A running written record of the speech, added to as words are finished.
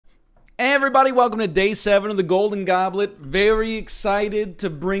Hey everybody, welcome to day 7 of the Golden Goblet. Very excited to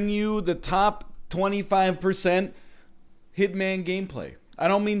bring you the top 25% Hitman gameplay. I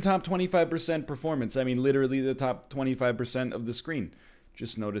don't mean top 25% performance, I mean literally the top 25% of the screen.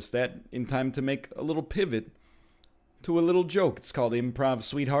 Just noticed that in time to make a little pivot to a little joke. It's called Improv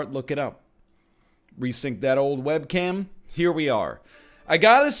Sweetheart, look it up. Resync that old webcam, here we are. I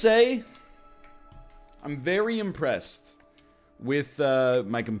gotta say, I'm very impressed with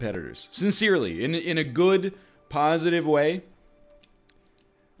my competitors. Sincerely, in a good, positive way.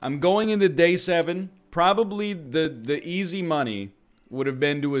 I'm going into day 7. Probably the easy money would have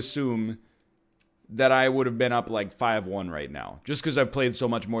been to assume that I would have been up like 5-1 right now. Just because I've played so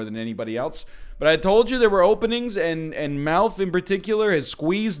much more than anybody else. But I told you there were openings, and MALF in particular has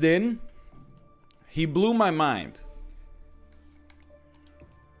squeezed in. He blew my mind.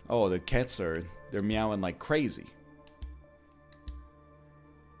 Oh, the cats they're meowing like crazy.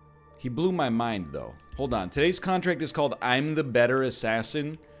 He blew my mind, though. Hold on. Today's contract is called I'm the Better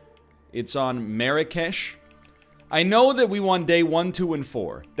Assassin. It's on Marrakesh. I know that we won day 1, 2, and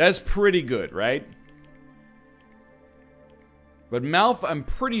 4. That's pretty good, right? But MALF, I'm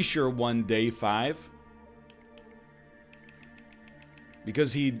pretty sure, won day 5.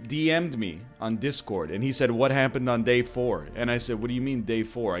 Because he DM'd me on Discord, and he said, what happened on day 4? And I said, what do you mean day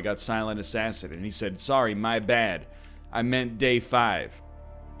 4? I got Silent Assassin. And he said, sorry, my bad. I meant day 5.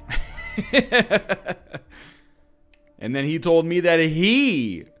 And then he told me that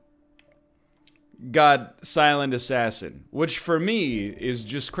he got Silent Assassin, which for me is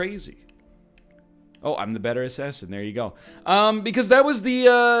just crazy. Oh, I'm the better assassin. There you go. Because that was the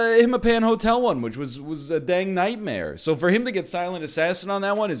Hitman Hotel one, which was a dang nightmare. So for him to get Silent Assassin on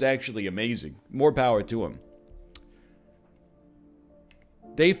that one is actually amazing. More power to him.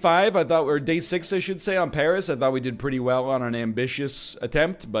 Day 5, I thought, or day 6, I should say, on Paris. I thought we did pretty well on an ambitious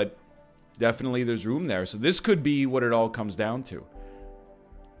attempt, but definitely there's room there. So this could be what it all comes down to.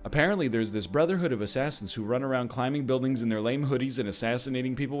 Apparently there's this brotherhood of assassins who run around climbing buildings in their lame hoodies and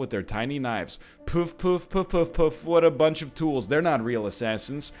assassinating people with their tiny knives. Poof, poof, poof, poof, poof. What a bunch of tools. They're not real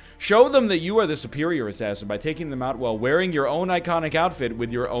assassins. Show them that you are the superior assassin by taking them out while wearing your own iconic outfit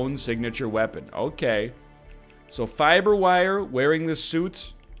with your own signature weapon. Okay. So Fiberwire wearing this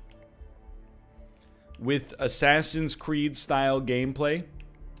suit with Assassin's Creed style gameplay.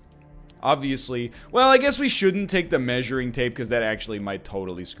 Obviously, well, I guess we shouldn't take the measuring tape because that actually might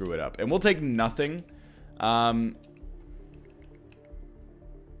totally screw it up. And we'll take nothing. Yeah.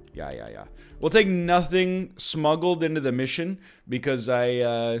 We'll take nothing smuggled into the mission because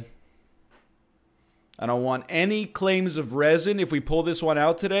I don't want any claims of resin if we pull this one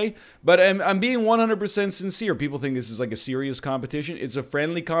out today. But I'm being 100% sincere. People think this is like a serious competition. It's a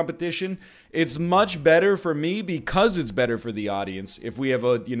friendly competition. It's much better for me because it's better for the audience. If we have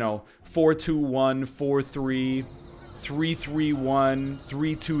a, you know, 4-2-1, 4-3, 3-3-1,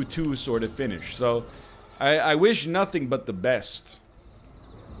 3-2-2 sort of finish. So I wish nothing but the best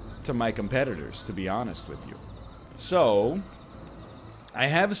to my competitors, to be honest with you. So I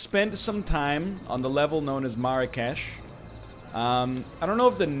have spent some time on the level known as Marrakesh. I don't know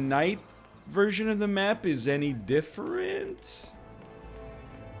if the night version of the map is any different.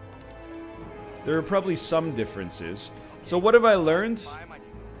 There are probably some differences. So what have I learned?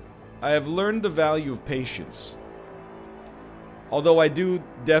 I have learned the value of patience. Although I do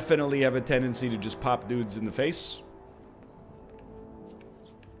definitely have a tendency to just pop dudes in the face.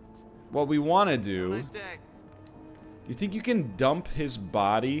 What we want to do... You think you can dump his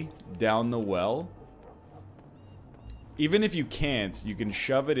body down the well? Even if you can't, you can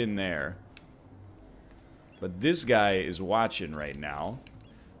shove it in there. But this guy is watching right now.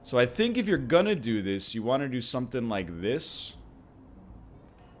 So I think if you're gonna do this, you want to do something like this.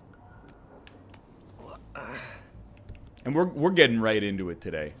 And we're getting right into it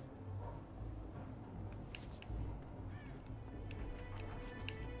today.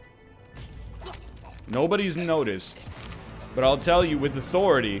 Nobody's noticed, but I'll tell you with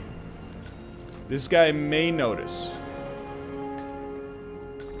authority, this guy may notice.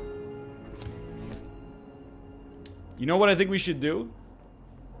 You know what I think we should do?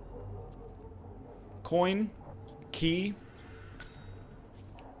 Coin, key,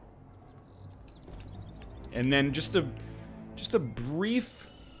 and then just a brief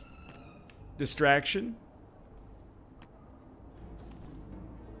distraction.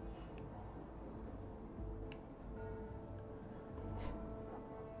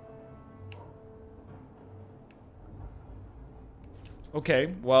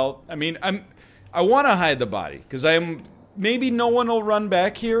 Okay, well, I mean, I want to hide the body, because maybe no one will run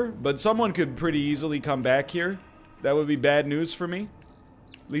back here, but someone could pretty easily come back here. That would be bad news for me.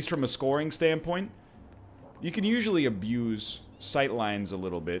 least from a scoring standpoint. You can usually abuse sight lines a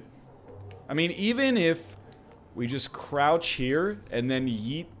little bit. I mean, even if we just crouch here and then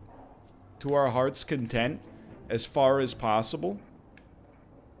yeet to our heart's content as far as possible.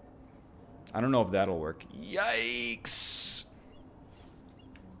 I don't know if that'll work. Yikes!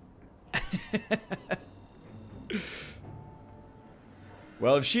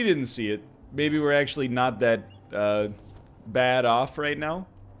 Well, if she didn't see it, maybe we're actually not that bad off right now.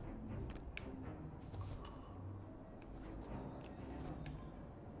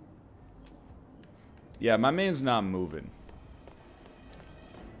 Yeah, my man's not moving.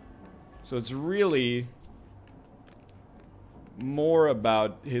 So it's really more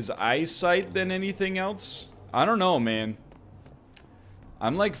about his eyesight than anything else. I don't know, man.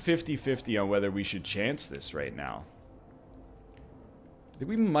 I'm like 50-50 on whether we should chance this right now. I think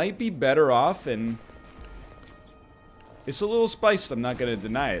we might be better off, and it's a little spiced, I'm not going to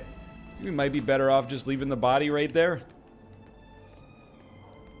deny it. I think we might be better off just leaving the body right there.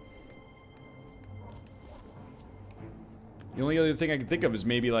 The only other thing I can think of is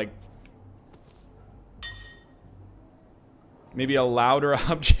maybe like... maybe a louder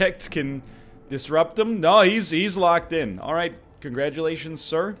object can disrupt him. No, he's locked in. Alright, congratulations,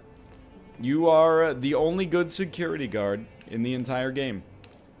 sir. You are the only good security guard in the entire game.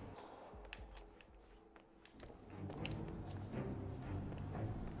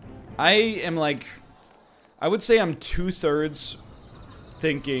 I am like... I would say I'm 2/3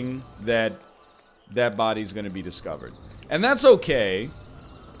 thinking that that body's going to be discovered. And that's okay.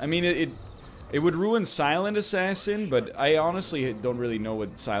 I mean, it would ruin Silent Assassin, but I honestly don't really know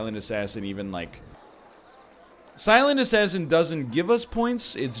what Silent Assassin even, like... Silent Assassin doesn't give us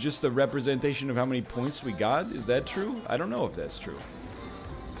points, it's just a representation of how many points we got. Is that true? I don't know if that's true.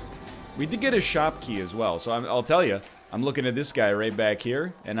 We did get a shop key as well, so I'll tell you, I'm looking at this guy right back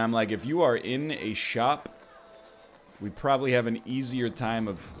here, and I'm like, if you are in a shop, we probably have an easier time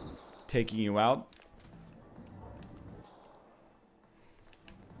of taking you out.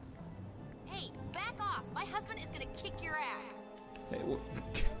 Hey, well,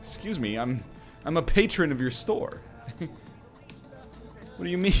 excuse me, I'm a patron of your store. What do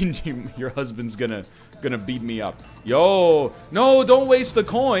you mean your husband's gonna beat me up? Yo, no, don't waste the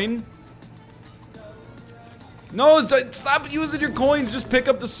coin. No, stop using your coins. Just pick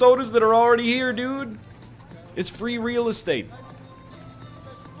up the sodas that are already here, dude. It's free real estate.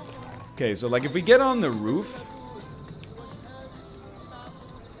 Okay, so like if we get on the roof,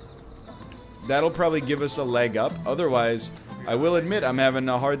 that'll probably give us a leg up. Otherwise, I will admit I'm having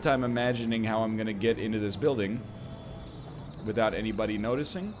a hard time imagining how I'm gonna get into this building without anybody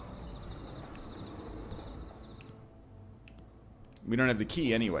noticing. We don't have the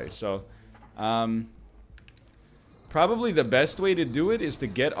key anyway, so probably the best way to do it is to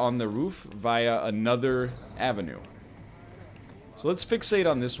get on the roof via another avenue. So let's fixate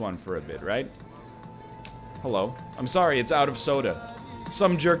on this one for a bit, right? Hello. I'm sorry, it's out of soda.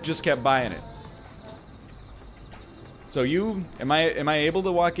 Some jerk just kept buying it. So you, am I able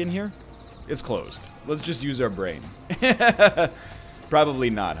to walk in here? It's closed. Let's just use our brain. Probably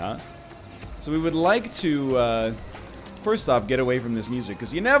not, huh? So we would like to, first off, get away from this music,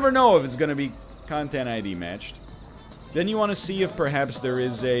 because you never know if it's going to be content ID matched. Then you want to see if perhaps there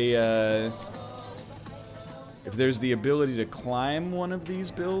is a, if there's the ability to climb one of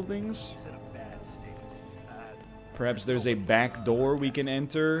these buildings. Perhaps there's a back door we can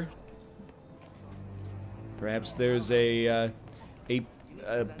enter. Perhaps there's a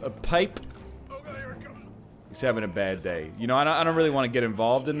pipe. He's having a bad day. You know, I don't really want to get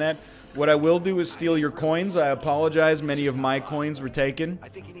involved in that. What I will do is steal your coins. I apologize. Many of my coins were taken. I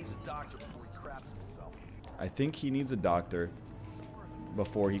think he needs a doctor before he craps himself. I think he needs a doctor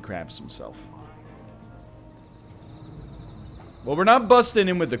before he craps himself. Well, we're not busting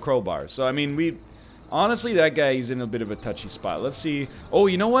in with the crowbar. So, I mean, honestly, that guy, he's in a bit of a touchy spot. Let's see. Oh,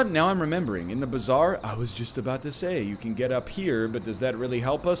 you know what? Now I'm remembering. In the bazaar, I was just about to say, you can get up here, but does that really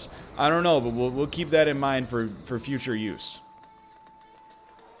help us? I don't know, but we'll keep that in mind for future use.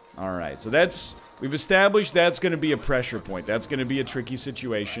 Alright, so that's... We've established that's going to be a pressure point. That's going to be a tricky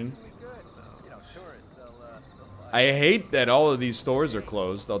situation. I hate that all of these stores are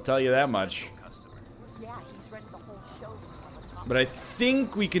closed. I'll tell you that much. But I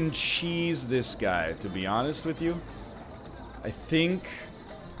think we can cheese this guy, to be honest with you. I think...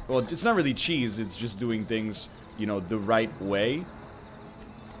 Well, it's not really cheese, it's just doing things, you know, the right way.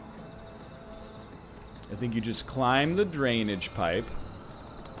 I think you just climb the drainage pipe.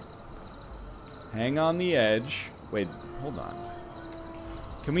 Hang on the edge. Wait, hold on.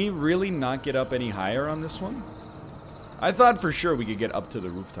 Can we really not get up any higher on this one? I thought for sure we could get up to the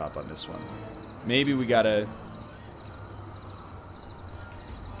rooftop on this one. Maybe we gotta...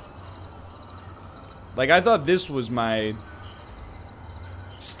 Like, I thought this was my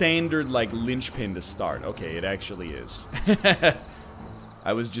standard, like, linchpin to start. Okay, it actually is.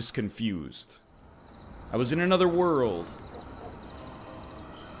 I was just confused. I was in another world.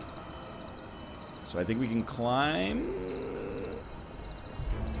 So I think we can climb.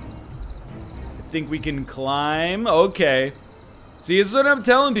 I think we can climb. Okay. See, this is what I'm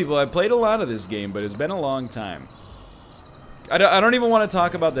telling people. I played a lot of this game, but it's been a long time. I don't even want to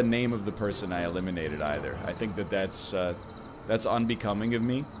talk about the name of the person I eliminated either. I think that that's unbecoming of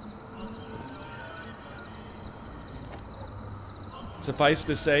me. Suffice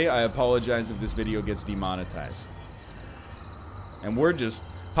to say, I apologize if this video gets demonetized. And we're just...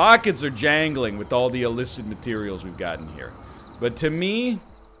 Pockets are jangling with all the illicit materials we've gotten here. But to me,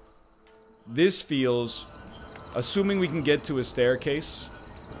 this feels... Assuming we can get to a staircase...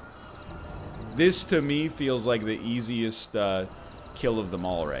 This, to me, feels like the easiest kill of them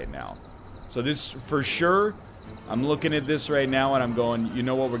all right now. So this, for sure, I'm looking at this right now and I'm going, you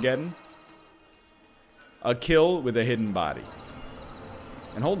know what we're getting? A kill with a hidden body.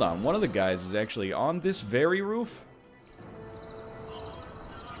 And hold on, one of the guys is actually on this very roof.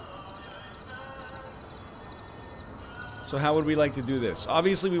 So how would we like to do this?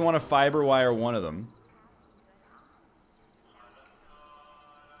 Obviously, we want to fiber wire one of them.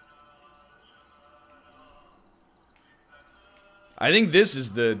 I think this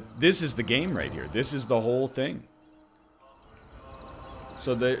is the game right here. This is the whole thing.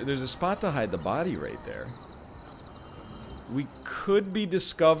 So there's a spot to hide the body right there. We could be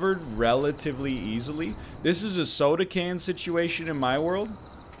discovered relatively easily. This is a soda can situation in my world.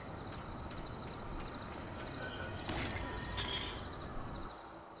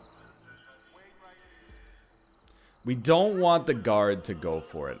 We don't want the guard to go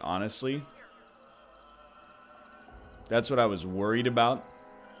for it, honestly. That's what I was worried about.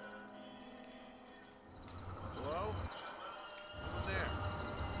 Hello? There.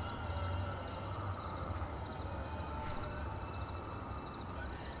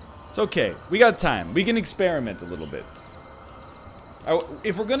 It's okay. We got time. We can experiment a little bit.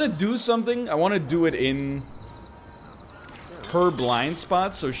 If we're gonna do something, I want to do it in her blind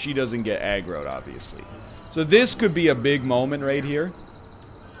spot so she doesn't get aggroed, obviously. So this could be a big moment right here.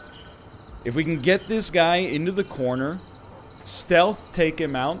 If we can get this guy into the corner, stealth take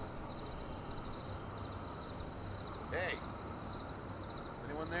him out. Hey.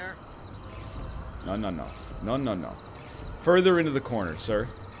 Anyone there? No, no, no. No, no, no. Further into the corner, sir.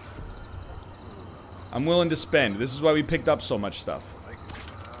 I'm willing to spend. This is why we picked up so much stuff.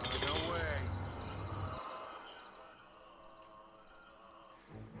 No way.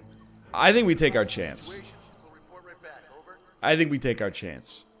 I think we take our chance. We'll report right back. Over. I think we take our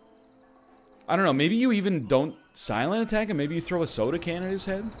chance. I don't know, maybe you even don't silent attack him? Maybe you throw a soda can at his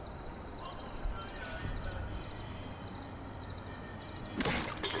head?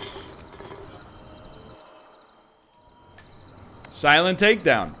 Silent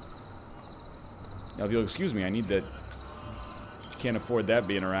takedown. Now, if you'll excuse me, I need that. Can't afford that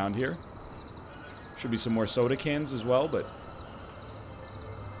being around here. Should be some more soda cans as well, but...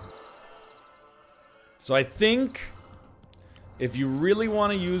 So I think... If you really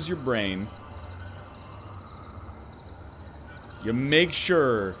want to use your brain... You make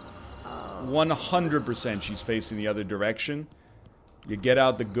sure 100% she's facing the other direction. You get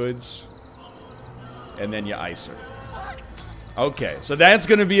out the goods. And then you ice her. Okay, so that's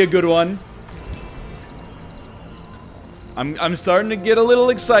gonna be a good one. I'm starting to get a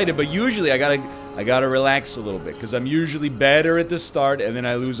little excited, but usually I gotta relax a little bit, because I'm usually better at the start and then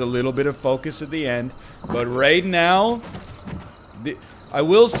I lose a little bit of focus at the end. But right now, I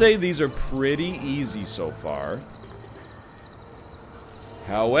will say these are pretty easy so far.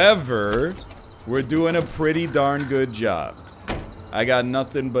 However, we're doing a pretty darn good job. I got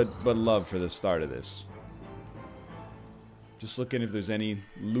nothing but love for the start of this. Just looking if there's any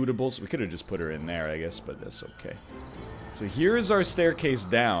lootables. We could have just put her in there, I guess, but that's okay. So here is our staircase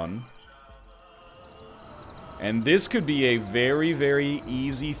down. And this could be a very, very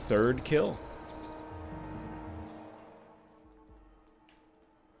easy third kill.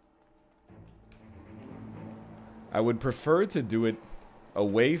 I would prefer to do it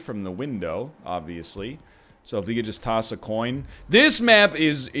away from the window, obviously. So if we could just toss a coin. This map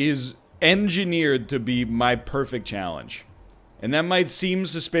is engineered to be my perfect challenge. And that might seem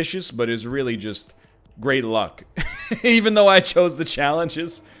suspicious, but is really just great luck. Even though I chose the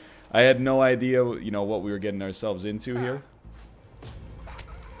challenges, I had no idea, you know, what we were getting ourselves into here.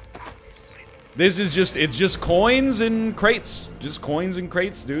 This is just, it's just coins and crates. Just coins and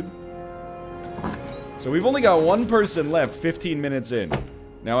crates, dude. So we've only got one person left, 15 minutes in.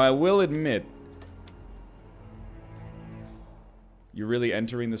 Now, I will admit, you're really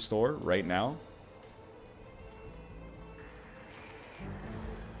entering the store right now?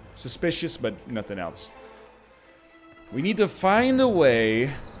 Suspicious, but nothing else. We need to find a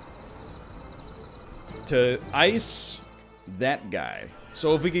way to ice that guy.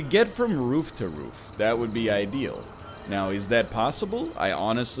 So if we could get from roof to roof, that would be ideal. Now, is that possible? I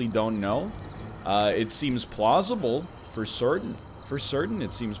honestly don't know. It seems plausible, for certain. For certain,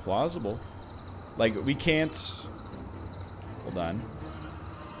 it seems plausible. Like, we can't... Hold on.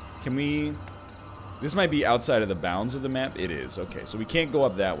 Can we... This might be outside of the bounds of the map. It is. Okay, so we can't go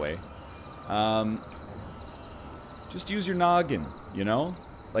up that way. Just use your noggin, you know?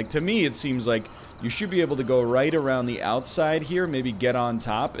 Like, to me, it seems like you should be able to go right around the outside here, maybe get on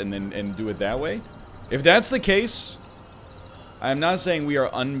top, and then do it that way. If that's the case, I'm not saying we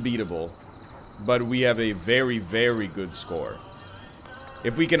are unbeatable, but we have a very, very good score.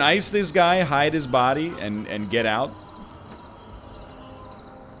 If we can ice this guy, hide his body, and get out,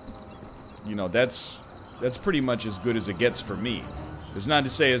 you know, that's pretty much as good as it gets for me. It's not to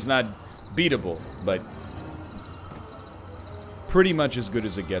say it's not beatable, but pretty much as good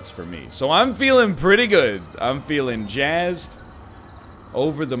as it gets for me. So I'm feeling pretty good. I'm feeling jazzed.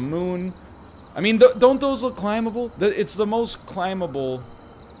 Over the moon. I mean, don't those look climbable? It's the most climbable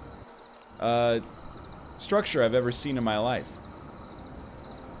structure I've ever seen in my life.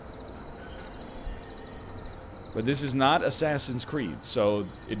 But this is not Assassin's Creed, so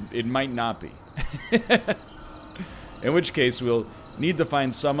it might not be. In which case, we'll need to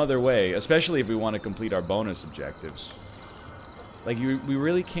find some other way, especially if we want to complete our bonus objectives. Like, we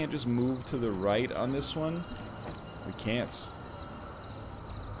really can't just move to the right on this one. We can't.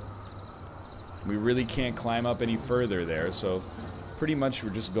 We really can't climb up any further there, so pretty much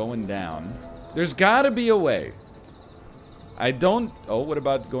we're just going down. There's gotta be a way. I don't... Oh, what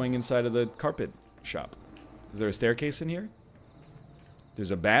about going inside of the carpet shop? Is there a staircase in here?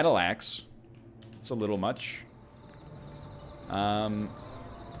 There's a battle axe. It's a little much. I'm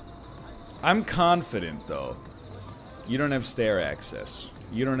confident, though. You don't have stair access.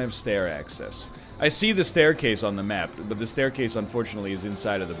 You don't have stair access. I see the staircase on the map, but the staircase, unfortunately, is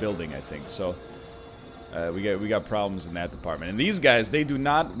inside of the building, I think. So, we got problems in that department. And these guys, they do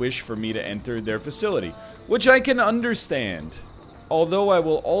not wish for me to enter their facility, which I can understand. Although I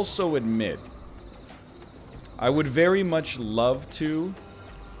will also admit, I would very much love to.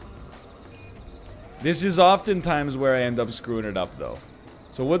 This is oftentimes where I end up screwing it up, though.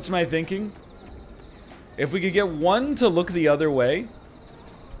 So what's my thinking? If we could get one to look the other way,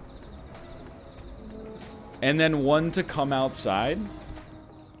 and then one to come outside.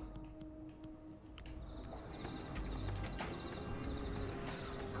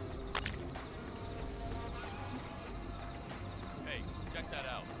 Hey, check that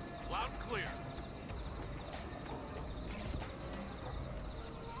out. Loud and clear.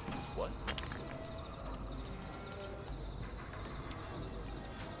 What?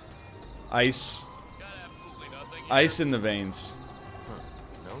 Ice. Ice in the veins. Huh.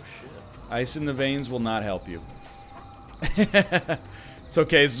 No shit. Ice in the veins will not help you. It's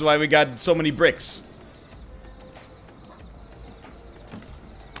okay, this is why we got so many bricks.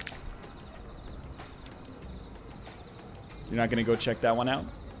 You're not gonna go check that one out?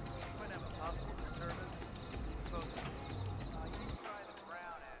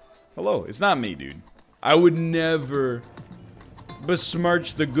 Hello, it's not me, dude. I would never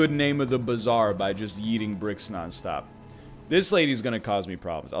besmirch the good name of the bazaar by just yeeting bricks nonstop. This lady's gonna cause me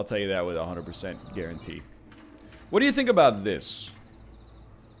problems. I'll tell you that with 100% guarantee. What do you think about this?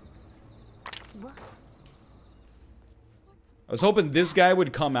 I was hoping this guy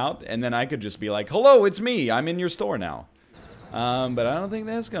would come out and then I could just be like, hello, it's me. I'm in your store now. But I don't think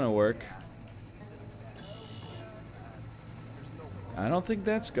that's gonna work. I don't think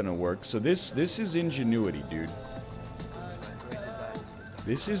that's gonna work. So this is ingenuity, dude.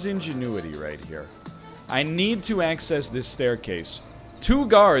 This is ingenuity right here. I need to access this staircase. 2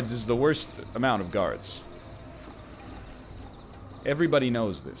 guards is the worst amount of guards. Everybody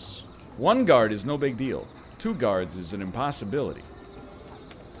knows this. 1 guard is no big deal. 2 guards is an impossibility.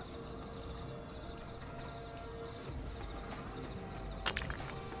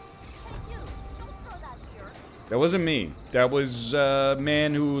 That wasn't me. That was a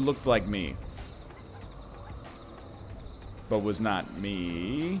man who looked like me. But was not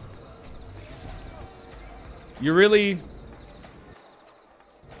me. You really...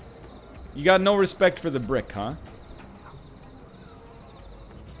 You got no respect for the brick, huh?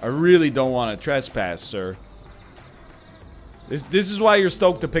 I really don't want to trespass, sir. This is why you're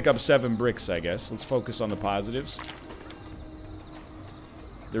stoked to pick up 7 bricks, I guess. Let's focus on the positives.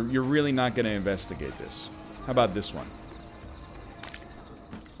 You're really not going to investigate this. How about this one?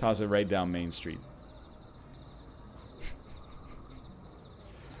 Toss it right down Main Street.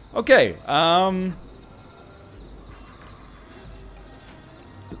 Okay,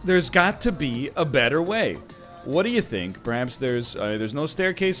 there's got to be a better way. What do you think? Perhaps there's no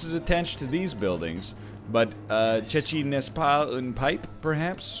staircases attached to these buildings, but Chechi Nespa and pipe,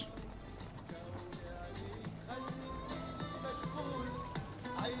 perhaps?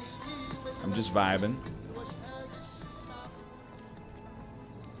 I'm just vibing.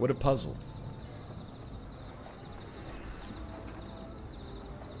 What a puzzle.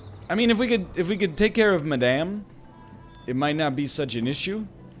 I mean, if we could take care of Madame, it might not be such an issue,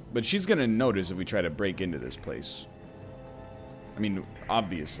 but she's gonna notice if we try to break into this place. I mean,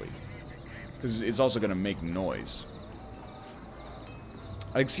 obviously, because it's also gonna make noise.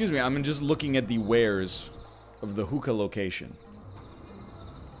 Excuse me, I'm just looking at the wares of the hookah location.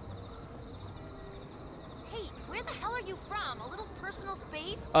 Hey, where the hell are you from? A little personal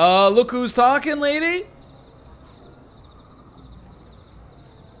space? Look who's talking, lady.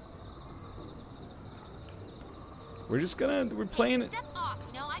 We're playing it. Step off,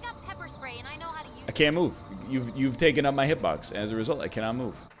 you know, I got pepper spray and I know how to use it. I can't move. You've taken up my hitbox. As a result, I cannot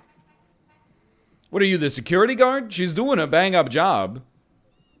move. What are you, the security guard? She's doing a bang-up job.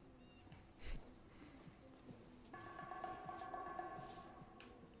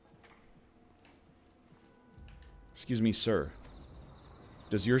 Excuse me, sir.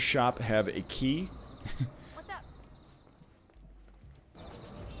 Does your shop have a key? What's up?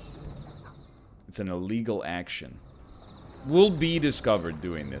 It's an illegal action. We'll be discovered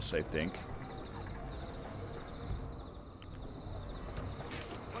doing this, I think.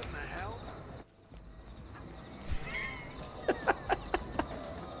 What in the hell?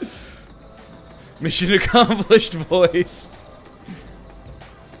 Mission accomplished, boys.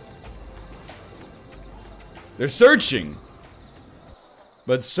 They're searching.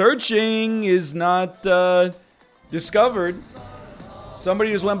 But searching is not discovered.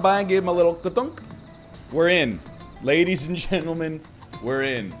 Somebody just went by and gave him a little ka-thunk. We're in. Ladies and gentlemen, we're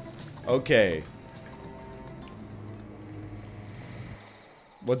in. Okay.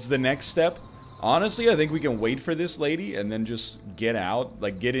 What's the next step? Honestly, I think we can wait for this lady and then just get out,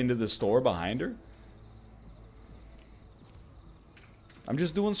 like get into the store behind her. I'm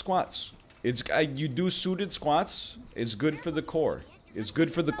just doing squats. You do suited squats. It's good for the core. It's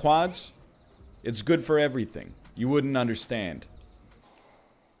good for the quads. It's good for everything. You wouldn't understand.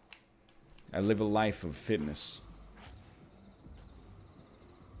 I live a life of fitness.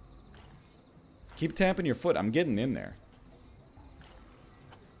 Keep tapping your foot. I'm getting in there.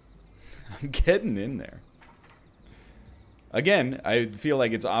 I'm getting in there. Again, I feel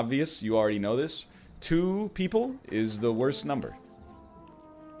like it's obvious. You already know this. 2 people is the worst number.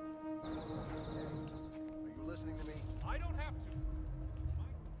 Are you listening to me? I don't have to.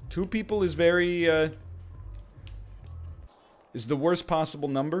 2 people is very, is the worst possible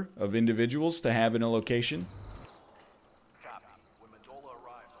number of individuals to have in a location. Copy. When Mandola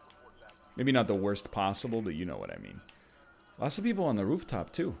arrives, I'll report back. Maybe not the worst possible, but you know what I mean. Lots of people on the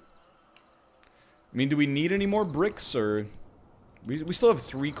rooftop, too. I mean, do we need any more bricks, or... We still have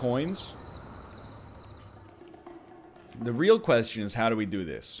 3 coins. The real question is, how do we do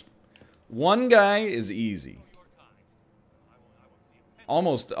this? 1 guy is easy.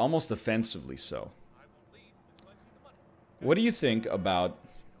 Almost offensively so. What do you think about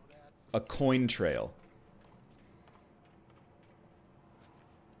a coin trail?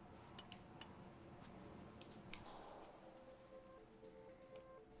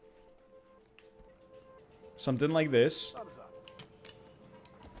 Something like this.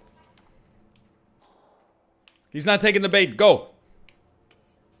 He's not taking the bait. Go!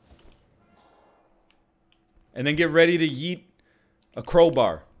 And then get ready to yeet a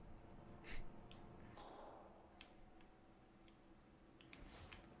crowbar.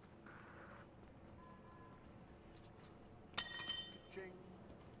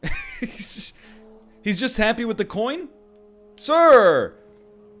 He's just happy with the coin? Sir!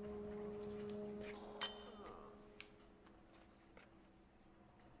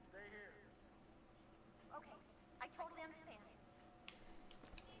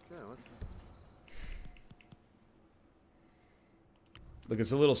 Look,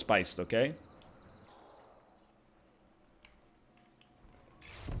 it's a little spiced, okay?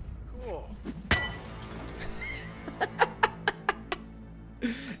 Cool.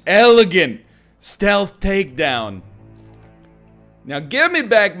 Elegant! Stealth takedown. Now give me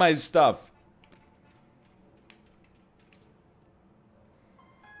back my stuff.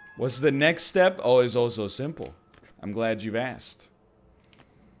 What's the next step? Oh, it's also simple. I'm glad you've asked.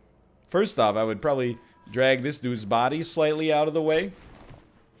 First off, I would probably drag this dude's body slightly out of the way.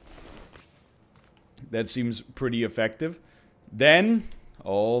 That seems pretty effective. Then,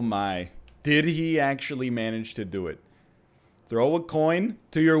 oh my. Did he actually manage to do it? Throw a coin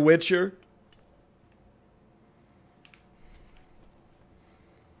to your Witcher.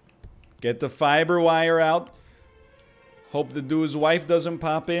 Get the fiber wire out. Hope the dude's wife doesn't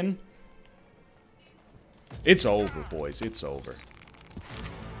pop in. It's over, boys. It's over.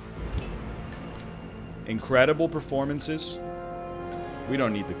 Incredible performances. We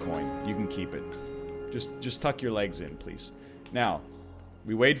don't need the coin. You can keep it. Just tuck your legs in, please. Now,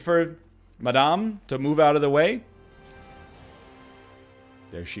 we wait for Madame to move out of the way.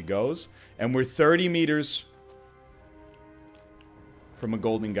 There she goes. And we're 30 meters from a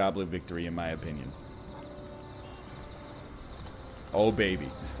Golden Goblet victory, in my opinion. Oh, baby.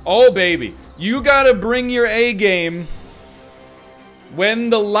 Oh, baby. You gotta bring your A game when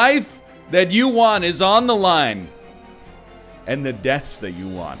the life that you want is on the line and the deaths that you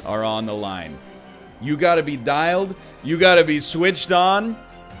want are on the line. You gotta be dialed. You gotta be switched on.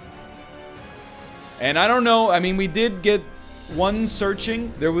 And I don't know. I mean, we did get one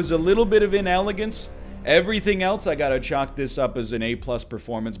searching. There was a little bit of inelegance. Everything else, I gotta chalk this up as an A+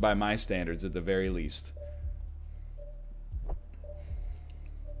 performance by my standards at the very least.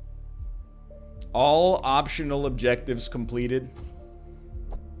 All optional objectives completed.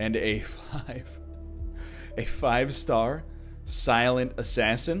 And a 5-star silent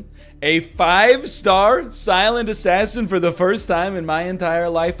assassin. A 5-star silent assassin for the first time in my entire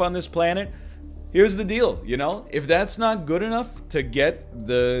life on this planet. Here's the deal, you know? If that's not good enough to get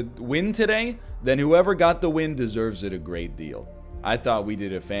the win today, then whoever got the win deserves it a great deal. I thought we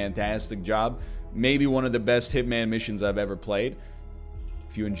did a fantastic job. Maybe one of the best Hitman missions I've ever played.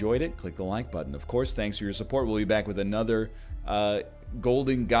 If you enjoyed it, click the like button. Of course, thanks for your support. We'll be back with another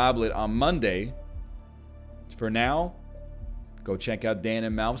Golden Goblet on Monday. For now, go check out Dan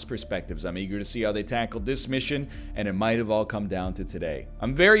and MALF's perspectives. I'm eager to see how they tackled this mission, and it might have all come down to today.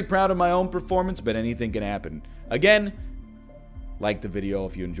 I'm very proud of my own performance, but anything can happen. Again, like the video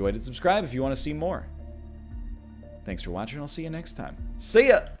if you enjoyed it. Subscribe if you want to see more. Thanks for watching. I'll see you next time. See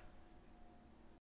ya!